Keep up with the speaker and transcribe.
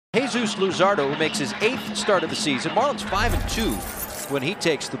Jesús Luzardo, who makes his 8th start of the season. Marlins 5-2 when he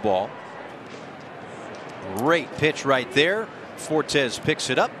takes the ball. Great pitch right there. Fortes picks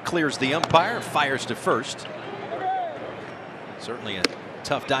it up, clears the umpire, fires to first. Certainly a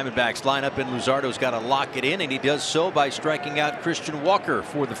tough Diamondbacks lineup, and Luzardo's got to lock it in, and he does so by striking out Christian Walker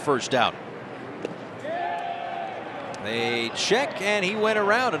for the first out. They check, and he went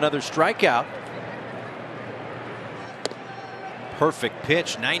around. Another strikeout. Perfect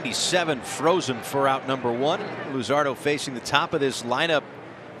pitch, 97 frozen for out number 1. Luzardo facing the top of this lineup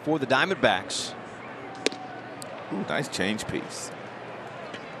for the Diamondbacks. Ooh, nice change piece.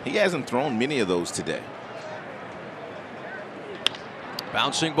 He hasn't thrown many of those today.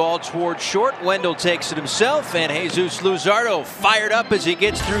 Bouncing ball towards short. Wendell takes it himself, and Jesús Luzardo fired up as he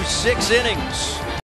gets through 6 innings.